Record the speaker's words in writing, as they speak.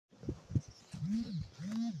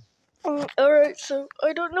Alright, so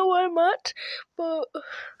I don't know where I'm at, but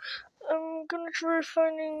I'm gonna try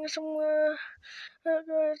finding somewhere.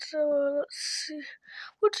 Guys, so let's see.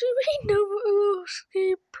 What do you mean no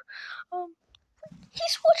escape?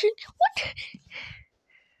 He's watching. What?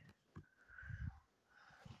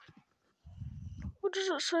 What does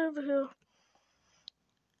it say over here?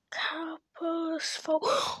 Capitalist fault.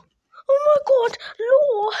 Oh my God,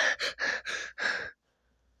 law!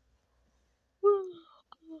 Where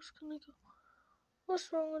else can I go? What's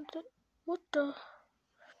wrong with it? What the?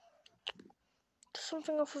 There's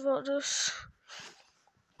something off about this.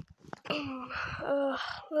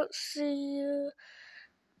 Let's see.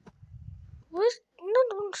 Where's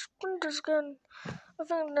another one? Splinter's gun. I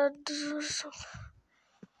think that is something.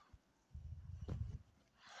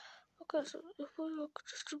 Okay, so if we look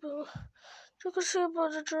just a bit, you can see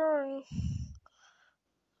about the drawing.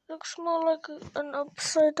 Looks more like an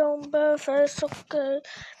upside down bear face. Okay,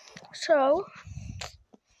 so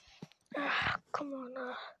come on,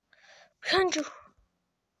 behind you.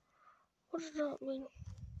 What does that mean?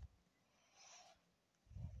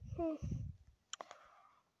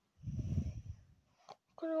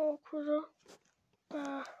 Gonna walk with a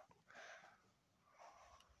bear.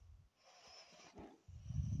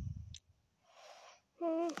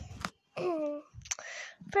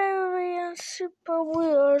 Very and super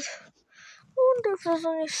weird. I wonder if there's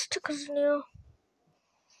any stickers in here.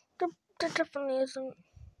 There definitely isn't.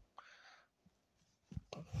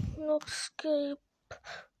 No escape.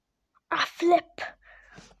 Flip.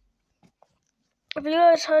 If you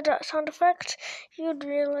guys heard that sound effect, you'd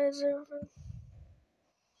realize everything.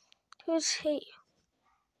 Who's he?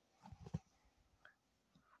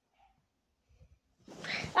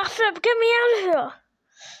 Flip, get me out of here!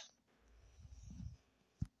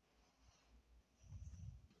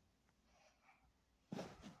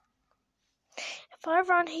 If I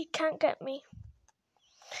run, he can't get me.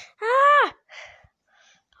 Ah!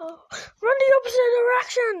 Oh, run the opposite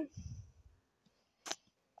direction!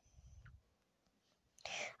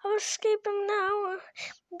 I'll escape him now.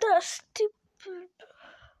 That's stupid.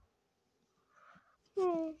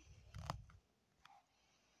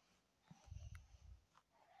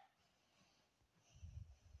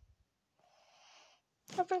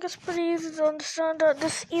 I think it's pretty easy to understand that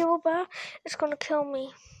this evil bear is gonna kill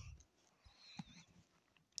me.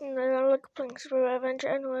 And I like playing Spirit Adventure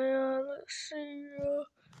anyway. Let's see.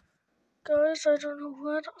 Guys, I don't know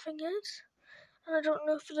where that thing is. And I don't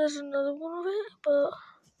know if there's another one of it, but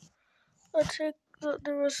I take that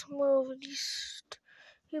there is more of these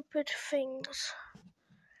stupid things.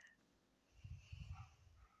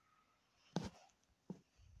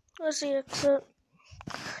 Where's the exit?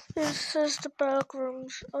 This is the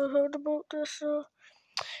backrooms. I heard about this.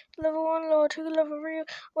 Level 1, level 2, level 3,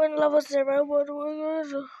 when level 0, what do I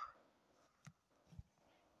do?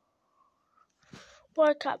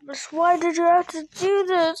 Why, Captain? Why did you have to do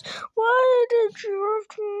this? Why did you have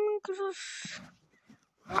to make this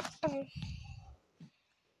happen?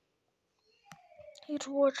 He's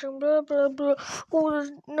watching blah blah blah, all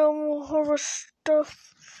this normal horror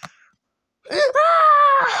stuff.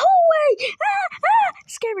 Hallway!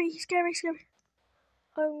 Scary.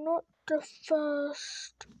 I'm not the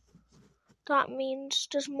first. That means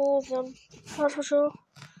there's more of them. That's for sure.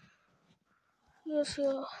 Yes,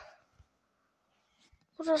 yeah.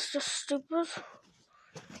 Well, that's just stupid.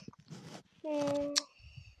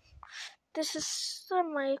 This is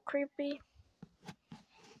semi-creepy.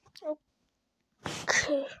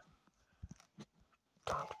 Okay.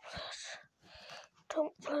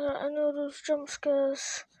 Don't play that. I know those jump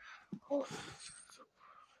scares.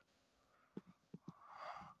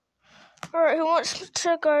 Alright, who wants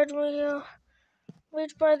to guide me here?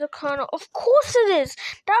 Reach by the corner. Of course it is!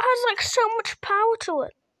 That has like so much power to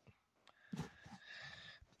it.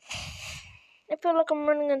 I feel like I'm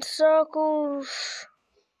running in circles.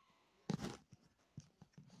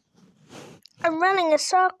 I'm running in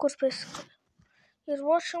circles, basically. He's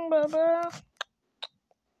watching, blah, blah.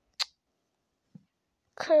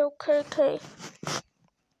 Okay.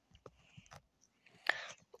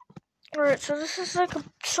 Alright, so this is like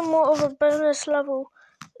somewhat of a bonus level.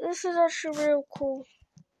 This is actually real cool.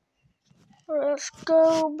 Alright, let's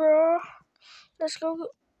go, bro. Let's go.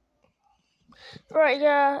 Right,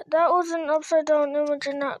 yeah, that was an upside down image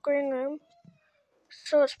in that green room.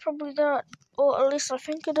 So it's probably that, or at least I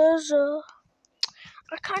think it is.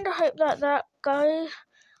 I kind of hope that guy,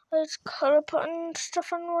 his color putting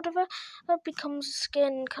stuff on whatever, that becomes a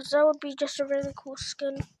skin, because that would be just a really cool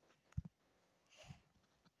skin.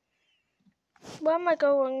 Where am I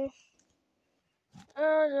going?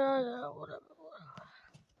 Yeah, whatever.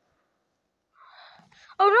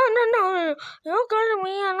 Oh, no. You're guiding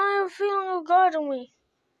me, and I have a feeling you're guiding me.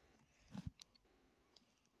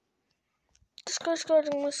 This guy's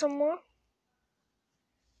guiding me somewhere.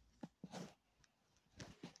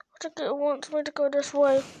 I think it wants me to go this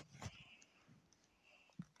way.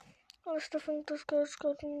 I still think this guy's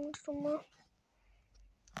guiding me somewhere.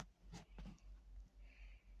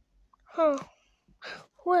 Huh.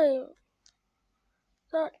 Wait.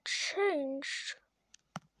 That changed.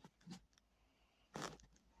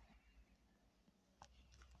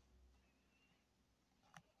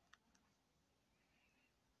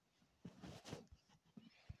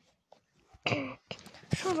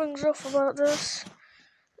 Something's off about this.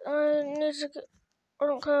 I need to get... I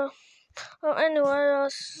don't care. Oh, anyway,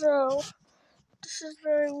 so... This is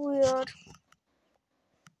very weird.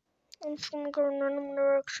 I'm just gonna go in random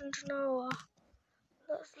directions now.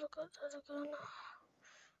 Let's look at that again.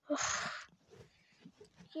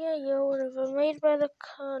 Yeah, whatever. Made by the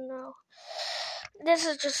colonel. This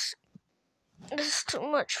is too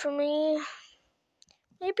much for me.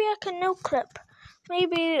 Maybe I can no clip.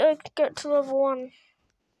 Maybe I could get to level 1.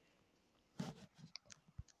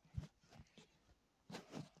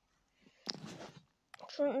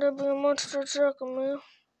 Shouldn't there be a monster attacking me?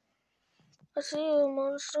 I see you,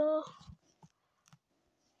 monster.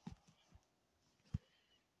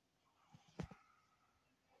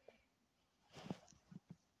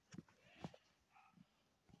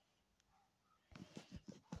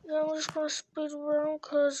 Yeah, I'm just gonna speed around,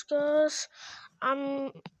 cause guys,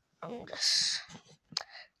 I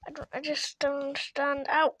just don't understand.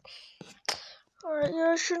 Ow! Alright,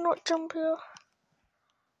 yeah, I should not jump here.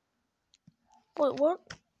 Wait, what?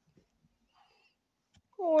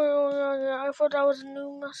 Oh, yeah, I thought that was a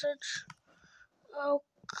new message.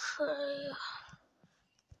 Okay.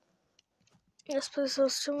 This place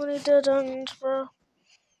has too many dead ends, bro.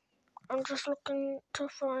 I'm just looking to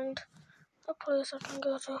find a place I can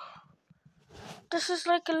go to. This is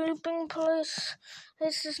like a looping place.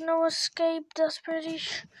 This is no escape,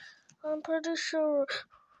 I'm pretty sure.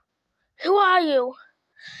 Who are you?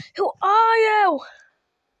 Who are you?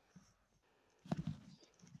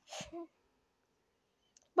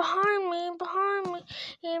 Behind me.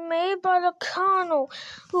 You're made by the colonel.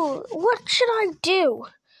 Ooh, what should I do?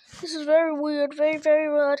 This is very weird, very, very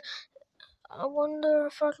weird. I wonder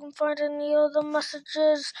if I can find any other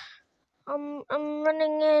messages. I'm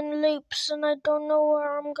running in loops and I don't know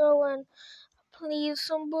where I'm going. Please,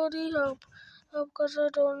 somebody help. Help, cause I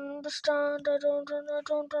don't understand. I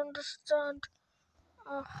don't understand.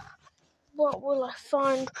 What will I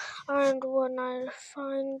find? And when I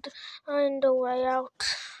find a way out.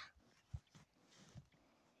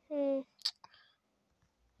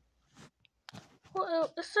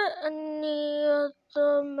 Well, is there any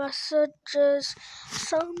other messages?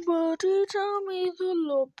 Somebody tell me the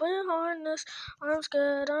Lord behind this. I'm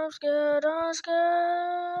scared.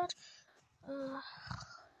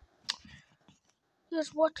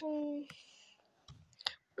 He's watching.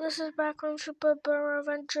 This is Backrooms Super Bear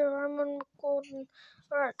Adventure. I'm on recording.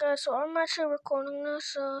 Alright, guys, so I'm actually recording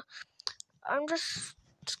this. I'm just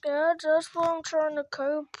scared. That's what I'm trying to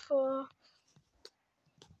cope.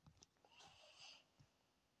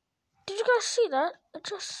 Did you guys see that? It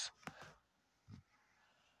just...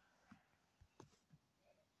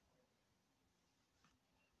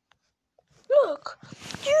 Look!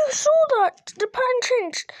 You saw that! The pattern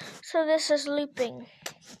changed. So this is looping.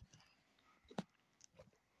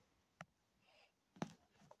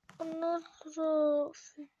 Another...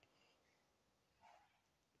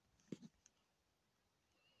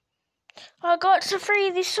 I got to free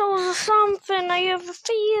these souls or something. I have a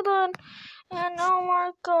feeling. And oh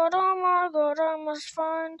my god, I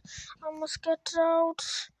must get out.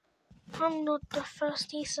 I'm not the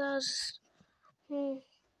first, he says.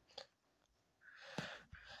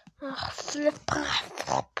 Flip. I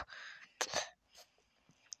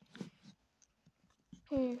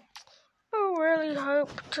really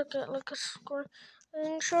hope to get like a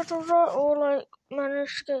screenshot of that or like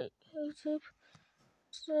manage to get YouTube.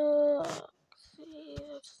 So,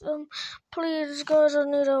 please guys, I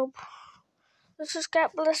need help. This is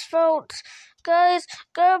capitalist fault. Guys,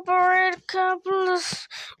 corporate capitalists,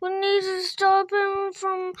 we need to stop him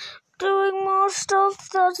from doing more stuff.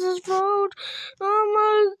 That's his fault. Oh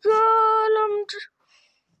my god,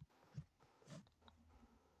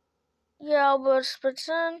 Yeah, but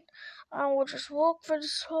pretend I will just walk for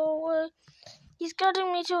this whole way. He's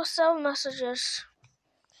getting me to sell messages.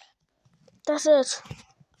 That's it.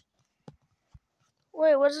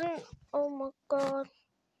 Wait, wasn't... Oh my god.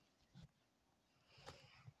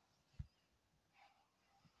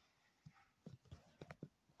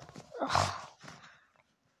 Ugh.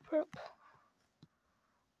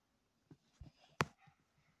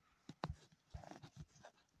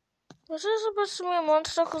 Was this supposed to be a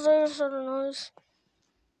monster? Because I just heard a noise.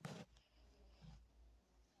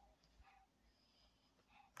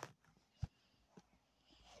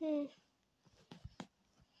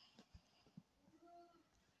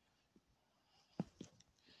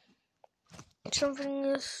 Something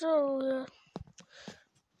is so weird.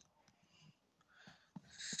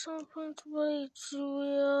 Something's way too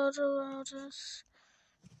weird about this.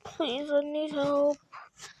 Please, I need help.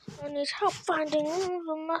 I need help finding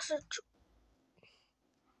the message.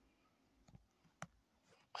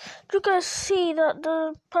 Do you guys see that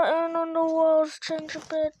the pattern on the walls changed a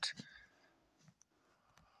bit?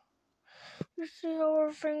 You see how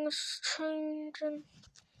everything's changing.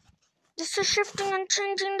 This is shifting and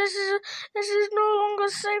changing. This is no longer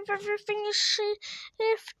safe. Everything is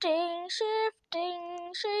shifting,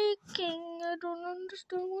 shaking. I don't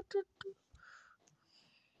understand what to do.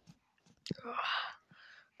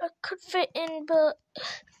 I could fit in, but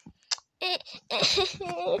I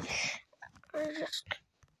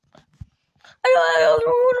don't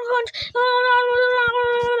want to punch.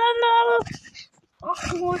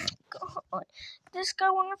 Oh my god. This guy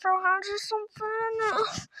wanna throw hands or something?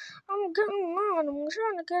 I'm getting mad. I'm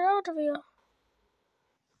trying to get out of here.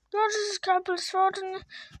 Yeah, this is Capital's fault, and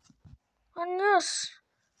yes,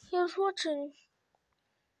 he was watching.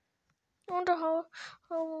 I wonder how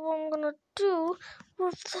I'm gonna do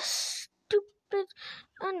with this stupid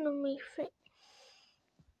enemy thing.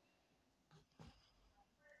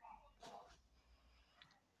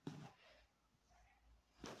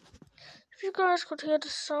 If you guys could hear the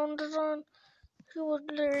sound design, you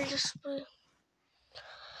would literally just be.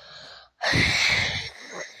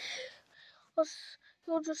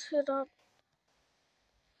 You'll just hear that.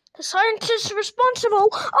 The scientist responsible.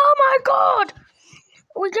 Oh my god!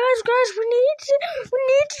 We need to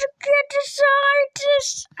get the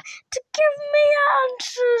scientist to give me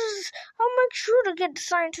answers. I'll make sure to get the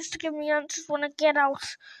scientist to give me answers when I get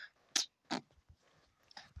out.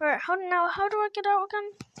 Alright, how do I get out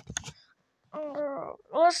again?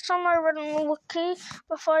 Last time I read on the wiki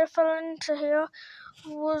before I fell into here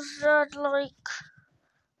was that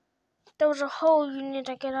there was a hole you need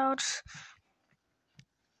to get out.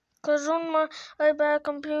 Because on my bad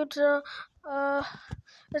computer,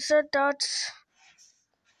 it said that.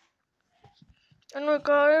 Anyway,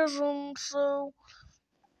 guys, so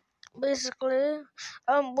basically,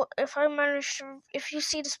 if you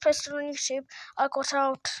see this posted on YouTube, I got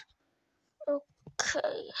out.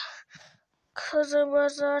 Okay. Because I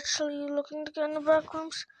was actually looking to get in the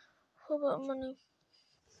backrooms for a bit of money.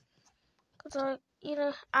 Because I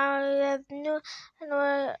have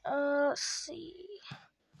let's see.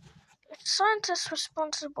 It's scientists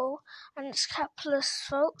responsible, and it's capitalist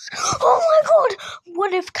folks. Oh my god!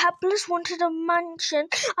 What if capitalist wanted a mansion,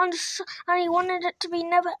 and he wanted it to be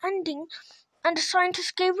never ending, and the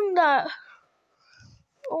scientists gave him that?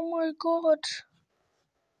 Oh my god.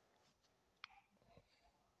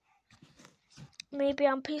 Maybe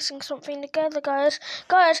I'm piecing something together, guys.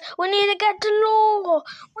 Guys, we need to get the law.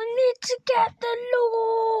 We need to get the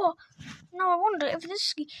law. Now I wonder if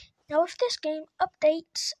this game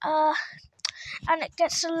updates, and it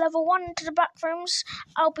gets to level 1 into the backrooms,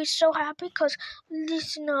 I'll be so happy. Because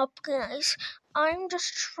listen up, guys. I'm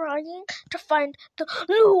just trying to find the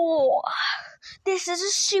law. This is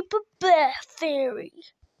a super bear theory.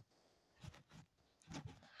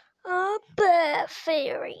 A bear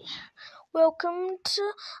theory. Welcome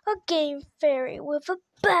to a game theory with a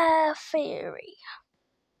bear theory.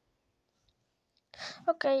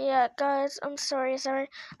 Okay, yeah, guys, I'm sorry.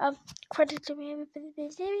 Credit to me.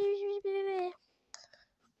 Is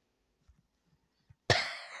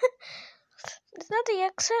that the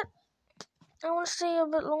exit? I want to stay a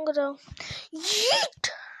bit longer though. Yeet!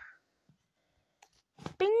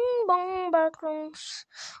 Bing bong backrooms.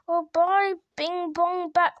 Oh, bye. Bing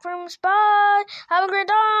bong backrooms. Bye. Have a great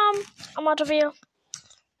time. I'm out of here.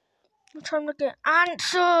 I'm trying to get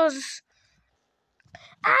answers.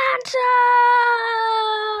 Answers!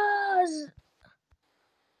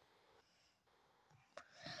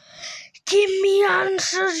 Give me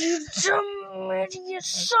answers, you dumb idiot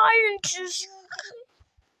scientist.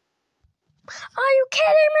 Are you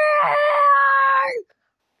kidding me?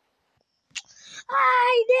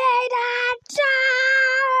 I need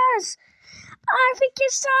answers. I think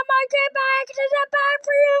it's time I get back to the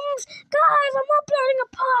bathrooms. Guys, I'm uploading a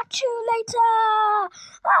part 2 later.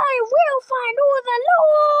 I will find all the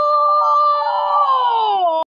law.